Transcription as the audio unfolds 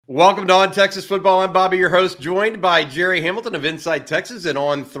Welcome to On Texas Football. I'm Bobby, your host, joined by Jerry Hamilton of Inside Texas and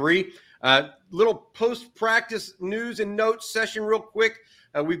On 3. Little post-practice news and notes session real quick.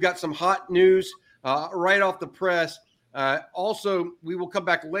 We've got some hot news right off the press. Also, we will come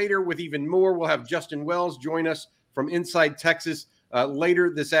back later with even more. We'll have Justin Wells join us from Inside Texas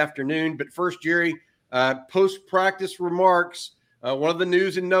later this afternoon. But first, Jerry, post-practice remarks. One of the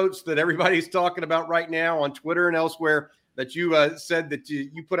news and notes that everybody's talking about right now on Twitter and elsewhere that you said that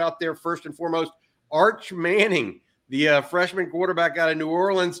you put out there first and foremost, Arch Manning, the freshman quarterback out of New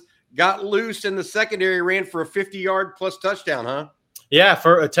Orleans, got loose in the secondary, ran for a 50-yard plus touchdown, huh? Yeah,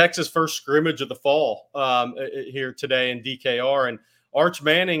 for a Texas first scrimmage of the fall here today in DKR. And Arch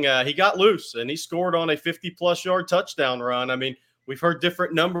Manning, he got loose, and he scored on a 50-plus yard touchdown run. I mean, we've heard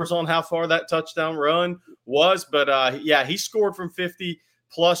different numbers on how far that touchdown run was, but, yeah, he scored from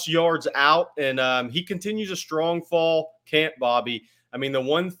 50-plus yards out, and he continues a strong fall camp, Bobby. I mean, the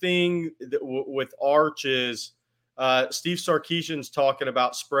one thing with Arch is Steve Sarkisian's talking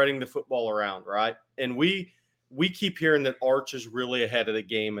about spreading the football around, right? And we keep hearing that Arch is really ahead of the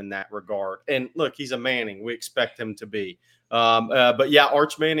game in that regard. And look, he's a Manning. We expect him to be. But yeah,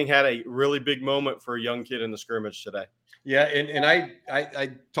 Arch Manning had a really big moment for a young kid in the scrimmage today. Yeah, and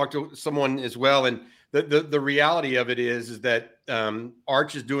I talked to someone as well, and the reality of it is that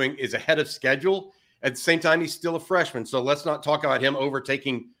Arch is ahead of schedule. At the same time, he's still a freshman, so let's not talk about him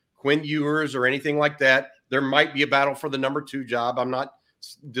overtaking Quinn Ewers or anything like that. There might be a battle for the number 2 job. I'm not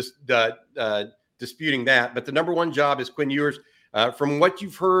just disputing that, but the number 1 job is Quinn Ewers. From what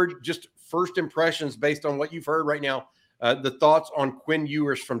you've heard, just first impressions based on what you've heard right now, the thoughts on Quinn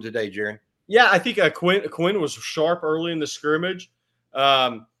Ewers from today, Jerry? Yeah, I think Quinn was sharp early in the scrimmage,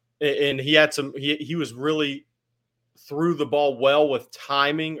 and he had he was really threw the ball well with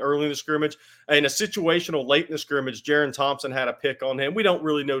timing early in the scrimmage. In a situational late in the scrimmage, Jaron Thompson had a pick on him. We don't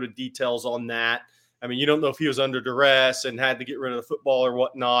really know the details on that. I mean, you don't know if he was under duress and had to get rid of the football or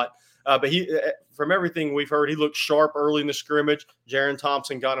whatnot. But he, from everything we've heard, he looked sharp early in the scrimmage. Jaron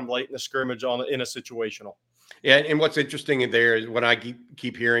Thompson got him late in the scrimmage in a situational. Yeah, and what's interesting in there is what I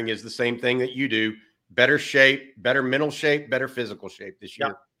keep hearing is the same thing that you do: better shape, better mental shape, better physical shape this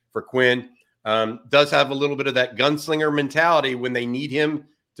year for Quinn. Does have a little bit of that gunslinger mentality when they need him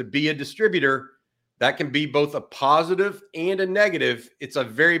to be a distributor. That can be both a positive and a negative. It's a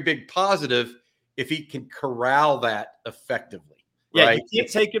very big positive if he can corral that effectively. Yeah, right? You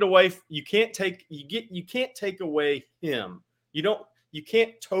can't take it away. You can't take away him. You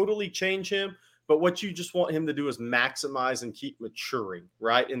can't totally change him, but what you just want him to do is maximize and keep maturing,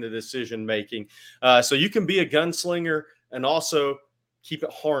 right, in the decision making. So you can be a gunslinger and also keep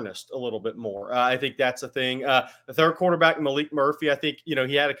it harnessed a little bit more. I think that's a thing. The third quarterback, Malik Murphy, I think,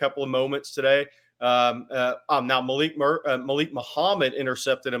 he had a couple of moments today. Now Malik Muhammad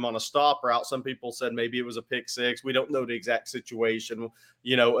intercepted him on a stop route. Some people said maybe it was a pick six. We don't know the exact situation, of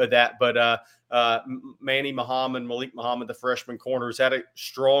that. But Malik Muhammad, the freshman corner, has had a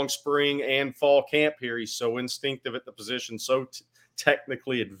strong spring and fall camp here. He's so instinctive at the position, so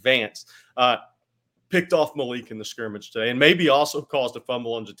technically advanced. Picked off Malik in the scrimmage today, and maybe also caused a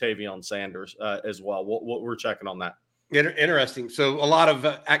fumble on Jatavion Sanders as well. We're checking on that. Interesting. So a lot of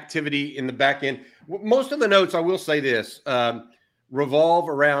activity in the back end. Most of the notes, I will say this, revolve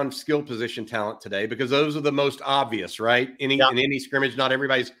around skill position talent today because those are the most obvious, right? In any scrimmage, not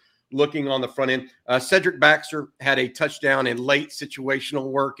everybody's looking on the front end. Cedric Baxter had a touchdown in late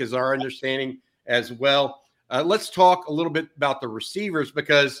situational work, is our understanding as well. Let's talk a little bit about the receivers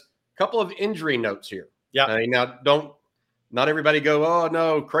because a couple of injury notes here. Yeah. Now, not everybody go, oh,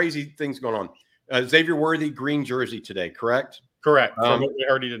 no, crazy things going on. Xavier Worthy, green jersey today, correct? Correct. From what we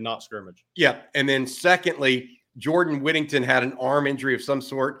heard, he did not scrimmage. Yeah. And then secondly, Jordan Whittington had an arm injury of some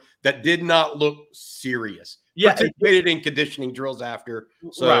sort that did not look serious. Yeah. Participated in conditioning drills after.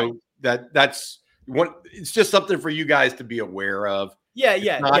 So that's what it's just something for you guys to be aware of.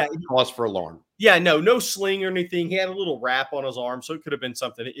 Yeah. Not cause for alarm. Yeah, no sling or anything. He had a little wrap on his arm, so it could have been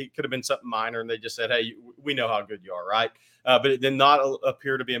something. It could have been something minor, and they just said, "Hey, we know how good you are, right?" But it did not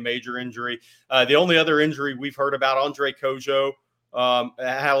appear to be a major injury. The only other injury we've heard about, Andre Kojo,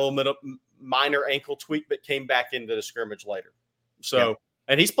 had a little bit of minor ankle tweak, but came back into the scrimmage later. So,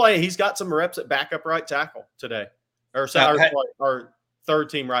 and he's playing. He's got some reps at backup right tackle today, or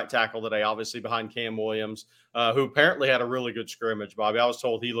third team right tackle today, obviously behind Cam Williams, who apparently had a really good scrimmage, Bobby. I was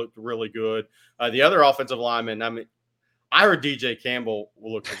told he looked really good. The other offensive lineman, I heard DJ Campbell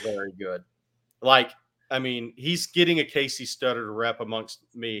looked very good. He's getting a Casey Studdard rep amongst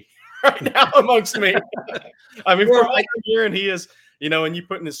me right now, from my year, and he is, and you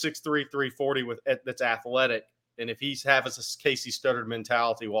put in his 6'3", 340 that's athletic. And if he's having a Casey Studdard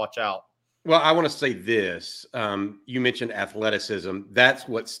mentality, watch out. Well, I want to say this. You mentioned athleticism. That's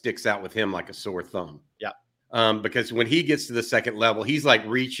what sticks out with him like a sore thumb. Yeah. Because when he gets to the second level, he's like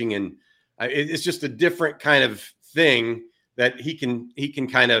reaching, and it's just a different kind of thing that he can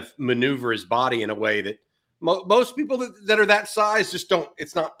kind of maneuver his body in a way that most people that are that size just don't.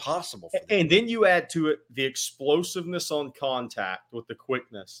 It's not possible for them. And then you add to it the explosiveness on contact with the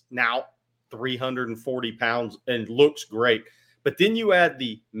quickness. Now 340 pounds and looks great. But then you add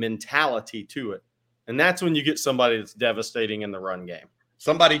the mentality to it. And that's when you get somebody that's devastating in the run game.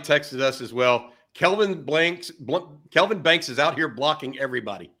 Somebody texted us as well. Kelvin Banks is out here blocking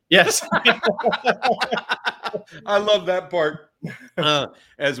everybody. Yes. I love that part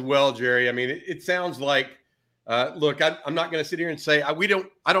as well, Jerry. I mean, it sounds like, look, I'm not going to sit here and say I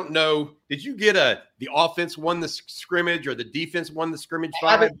don't know. Did you get the offense won the scrimmage or the defense won the scrimmage?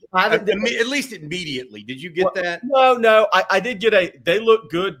 At least immediately. Did you get that? No. I did get they look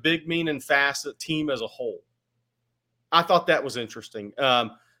good, big, mean, and fast, the team as a whole. I thought that was interesting.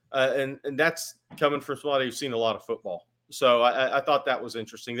 And that's coming from somebody who's seen a lot of football. So I thought that was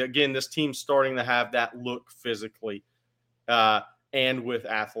interesting. Again, this team's starting to have that look physically and with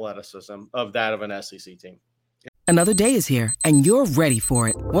athleticism of that of an SEC team. Another day is here, and you're ready for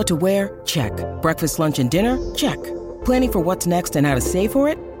it. What to wear? Check. Breakfast, lunch, and dinner? Check. Planning for what's next and how to save for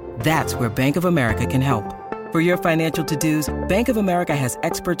it? That's where Bank of America can help. For your financial to-dos, Bank of America has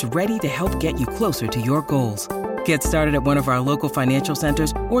experts ready to help get you closer to your goals. Get started at one of our local financial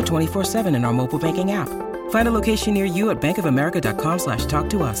centers or 24/7 in our mobile banking app. Find a location near you at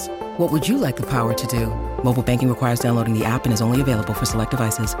bankofamerica.com/talktous. What would you like the power to do? Mobile banking requires downloading the app and is only available for select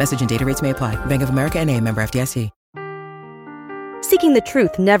devices. Message and data rates may apply. Bank of America N.A., member FDIC. Seeking the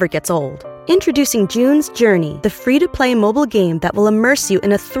truth never gets old. Introducing June's Journey, the free-to-play mobile game that will immerse you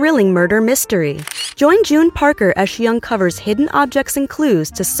in a thrilling murder mystery. Join June Parker as she uncovers hidden objects and clues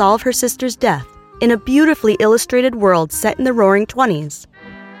to solve her sister's death in a beautifully illustrated world set in the Roaring '20s.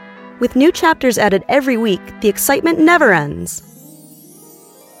 With new chapters added every week, the excitement never ends.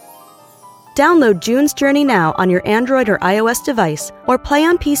 Download June's Journey now on your Android or iOS device, or play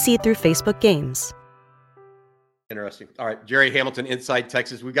on PC through Facebook Games. Interesting. All right, Jerry Hamilton, Inside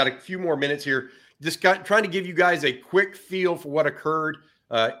Texas. We've got a few more minutes here. Just trying to give you guys a quick feel for what occurred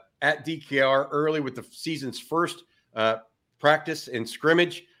at DKR early with the season's first practice and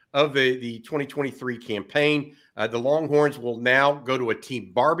scrimmage of the 2023 campaign. The Longhorns will now go to a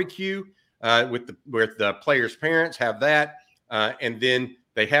team barbecue with the players' parents, have that, and then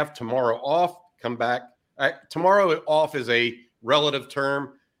they have tomorrow off, come back. Tomorrow off is a relative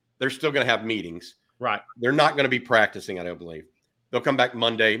term. They're still going to have meetings. Right. They're not going to be practicing, I don't believe. They'll come back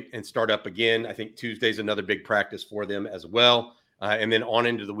Monday and start up again. I think Tuesday's another big practice for them as well. And then on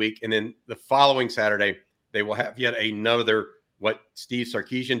into the week. And then the following Saturday, they will have yet another, what Steve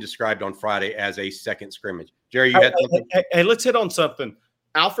Sarkisian described on Friday as a second scrimmage. Jerry, you had something? Hey, let's hit on something.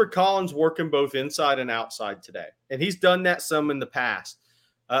 Alfred Collins working both inside and outside today. And he's done that some in the past.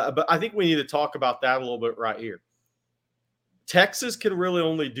 But I think we need to talk about that a little bit right here. Texas can really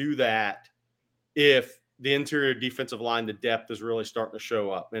only do that if the interior defensive line, the depth is really starting to show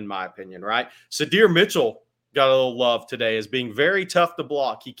up, in my opinion, right? Sadir Mitchell got a little love today as being very tough to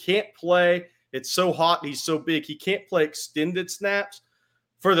block. He can't play. It's so hot. He's so big. He can't play extended snaps.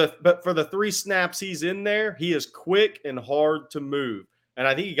 But for the 3 snaps he's in there, he is quick and hard to move. And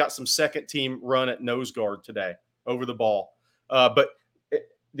I think he got some second team run at nose guard today over the ball. But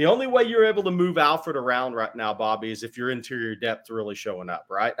the only way you're able to move Alfred around right now, Bobby, is if your interior depth really showing up,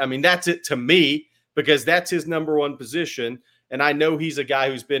 right? I mean, that's it to me, because that's his number one position. And I know he's a guy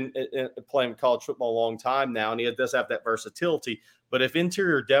who's been playing college football a long time now, and he does have that versatility. But if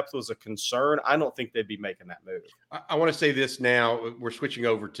interior depth was a concern, I don't think they'd be making that move. I want to say this now. We're switching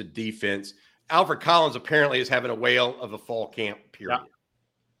over to defense. Alfred Collins apparently is having a whale of a fall camp period.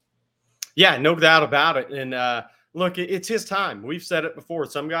 Yeah, no doubt about it. And look, it's his time. We've said it before.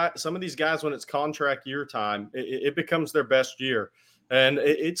 Some of these guys, when it's contract year time, it becomes their best year. And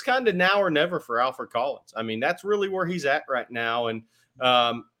it's kind of now or never for Alfred Collins. I mean, that's really where he's at right now. And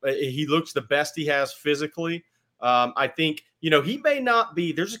he looks the best he has physically. I think, he may not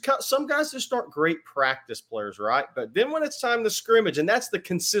be – there's some guys just aren't great practice players, right? But then when it's time to scrimmage, and that's the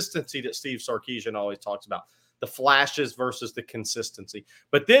consistency that Steve Sarkisian always talks about, the flashes versus the consistency.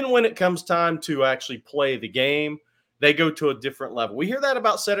 But then when it comes time to actually play the game, they go to a different level. We hear that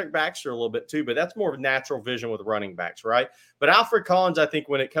about Cedric Baxter a little bit too, but that's more of natural vision with running backs, right? But Alfred Collins, I think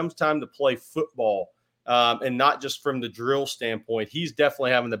when it comes time to play football, and not just from the drill standpoint, he's definitely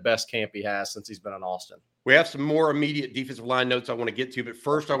having the best camp he has since he's been in Austin. We have some more immediate defensive line notes I want to get to, but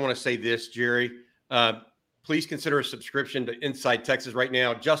first I want to say this, Jerry. please consider a subscription to Inside Texas right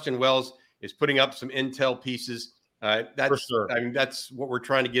now. Justin Wells is putting up some intel pieces. That's For sure. I mean, that's what we're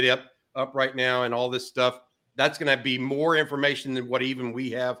trying to get up right now, and all this stuff. That's going to be more information than what even we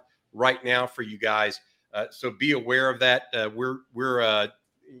have right now for you guys. So be aware of that. We're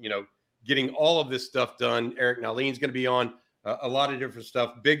getting all of this stuff done. Eric Naleen's going to be on a lot of different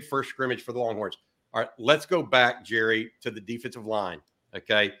stuff. Big first scrimmage for the Longhorns. All right, let's go back, Jerry, to the defensive line.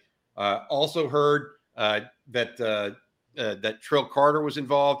 Okay. Also heard that Trill Carter was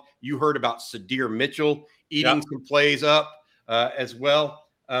involved. You heard about Sadir Mitchell eating some plays up as well.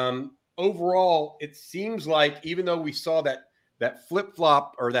 Overall, it seems like even though we saw that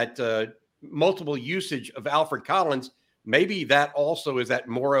flip-flop or that multiple usage of Alfred Collins, maybe that also is that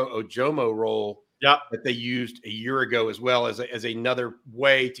Moro Ojomo role that they used a year ago as well as another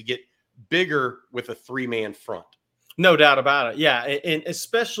way to get bigger with a three-man front. No doubt about it. Yeah, and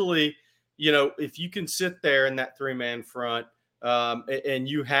especially, if you can sit there in that three-man front and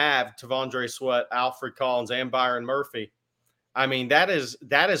you have Tavondre Sweat, Alfred Collins, and Byron Murphy, I mean, that is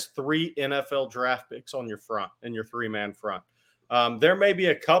 3 NFL draft picks on your front, in your three-man front. There may be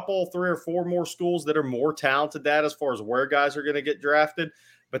a couple, 3 or 4 more schools that are more talented than that as far as where guys are going to get drafted,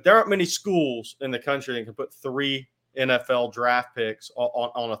 but there aren't many schools in the country that can put 3 NFL draft picks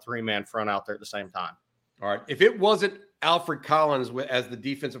on a three-man front out there at the same time. All right. If it wasn't Alfred Collins as the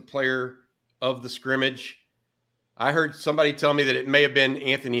defensive player of the scrimmage, I heard somebody tell me that it may have been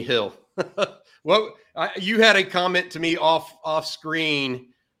Anthony Hill. Well, you had a comment to me off screen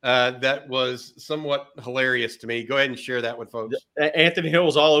that was somewhat hilarious to me. Go ahead and share that with folks. Anthony Hill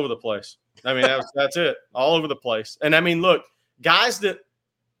was all over the place. I mean, that's it, all over the place. And I mean, look, guys that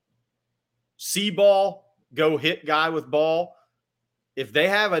see ball, go hit guy with ball, if they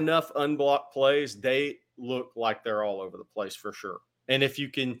have enough unblocked plays, they look like they're all over the place for sure. And if you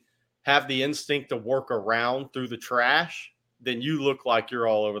can have the instinct to work around through the trash, then you look like you're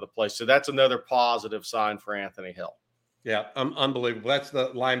all over the place. So that's another positive sign for Anthony Hill. Yeah, unbelievable. That's the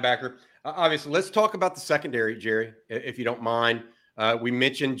linebacker. Obviously, let's talk about the secondary, Jerry, if you don't mind. We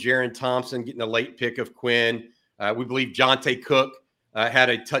mentioned Jaron Thompson getting a late pick of Quinn. We believe Jonte Cook had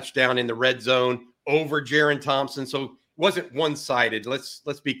a touchdown in the red zone over Jaron Thompson. So it wasn't one-sided. Let's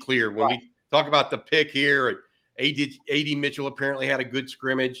be clear. When we talk about the pick here, A.D. Mitchell apparently had a good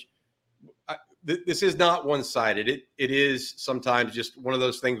scrimmage. This is not one-sided. It is sometimes just one of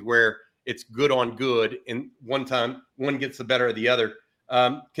those things where it's good on good, and one time one gets the better of the other.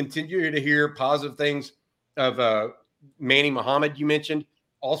 Continue to hear positive things of Manny Muhammad, you mentioned.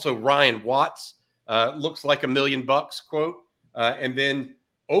 Also, Ryan Watts looks like $1 million quote. And then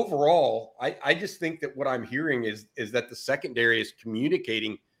overall, I just think that what I'm hearing is that the secondary is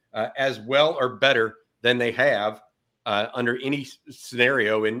communicating as well or better than they have under any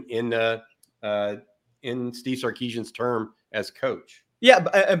scenario in Steve Sarkisian's term as coach. Yeah,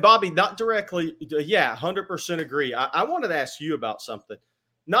 and Bobby, not directly. Yeah, 100% agree. I wanted to ask you about something,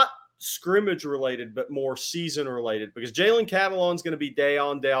 not scrimmage related, but more season related, because Jalen Catalon's going to be day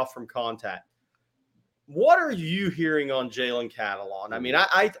on, day off from contact. What are you hearing on Jalen Catalon? I mean,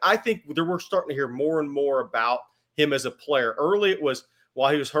 I think that we're starting to hear more and more about him as a player. Early, it was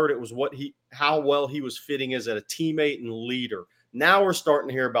while he was hurt, it was how well he was fitting as a teammate and leader. Now we're starting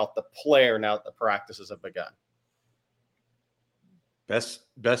to hear about the player now that the practices have begun.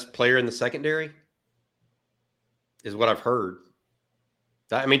 Best player in the secondary is what I've heard.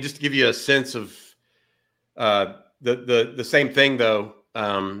 I mean, just to give you a sense of the same thing, though.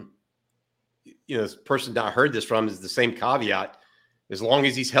 This person I heard this from is the same caveat. As long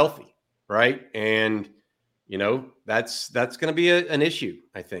as he's healthy, right? And that's going to be an issue,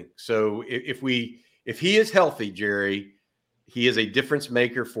 I think. So if he is healthy, Jerry, he is a difference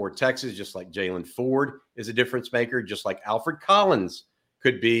maker for Texas, just like Jalen Ford is a difference maker, just like Alfred Collins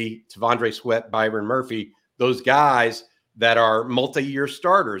could be, Tavondre Sweat, Byron Murphy, those guys that are multi-year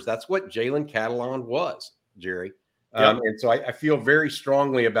starters. That's what Jalen Catalon was, Jerry. Yep. And so I feel very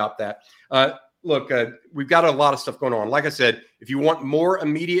strongly about that. Look, we've got a lot of stuff going on. Like I said, if you want more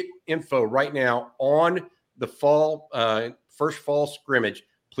immediate info right now on the first fall scrimmage,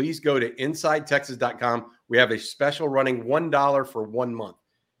 please go to InsideTexas.com. We have a special running $1 for 1 month.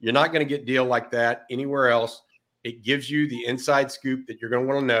 You're not going to get a deal like that anywhere else. It gives you the inside scoop that you're going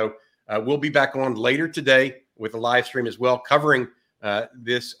to want to know. We'll be back on later today with a live stream as well, covering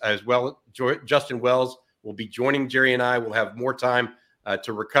this as well. Justin Wells will be joining Jerry and I. We'll have more time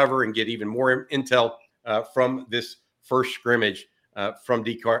to recover and get even more intel from this first scrimmage from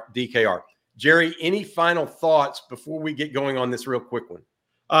DKR. Jerry, any final thoughts before we get going on this real quick one?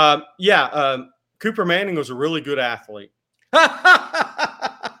 Cooper Manning was a really good athlete.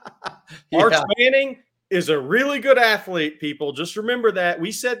 Yeah. Arch Manning is a really good athlete, people. Just remember that.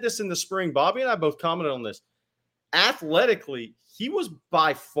 We said this in the spring. Bobby and I both commented on this. Athletically, he was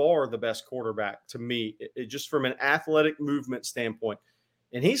by far the best quarterback to me, just from an athletic movement standpoint.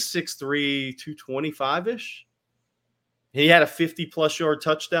 And he's 6'3", 225-ish. He had a 50-plus yard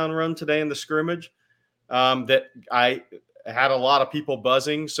touchdown run today in the scrimmage that I had a lot of people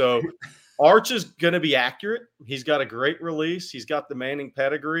buzzing. So Arch is going to be accurate. He's got a great release. He's got the Manning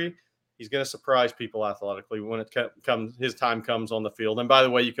pedigree. He's going to surprise people athletically when it comes. His time comes on the field. And by the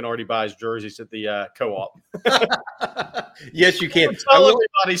way, you can already buy his jerseys at the co-op. Yes, you can. Tell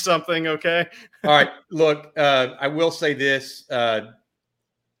everybody something, okay? All right. Look, I will say this.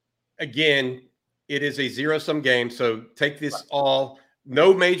 Again, it is a zero-sum game, so take this all.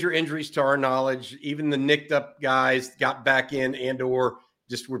 No major injuries to our knowledge. Even the nicked up guys got back in and or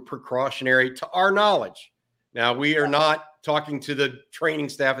just were precautionary to our knowledge. Now, we are not talking to the training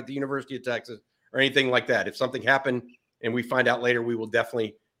staff at the University of Texas or anything like that. If something happened and we find out later, we will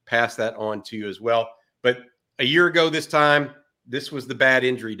definitely pass that on to you as well. But a year ago this time, this was the bad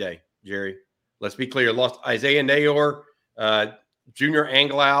injury day, Jerry. Let's be clear. Lost Isaiah Nayor, Junior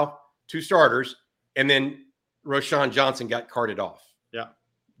Anglau, 2 starters, and then Roshan Johnson got carted off. Yeah.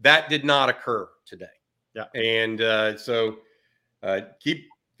 That did not occur today. Yeah. And so keep,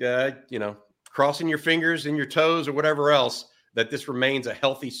 crossing your fingers and your toes or whatever else that this remains a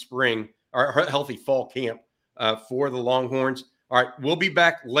healthy spring or a healthy fall camp for the Longhorns. All right. We'll be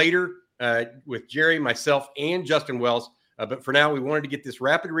back later with Jerry, myself, and Justin Wells. But for now, we wanted to get this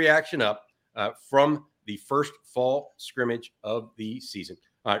rapid reaction up from the first fall scrimmage of the season.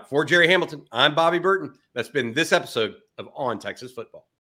 All right. For Jerry Hamilton, I'm Bobby Burton. That's been this episode of On Texas Football.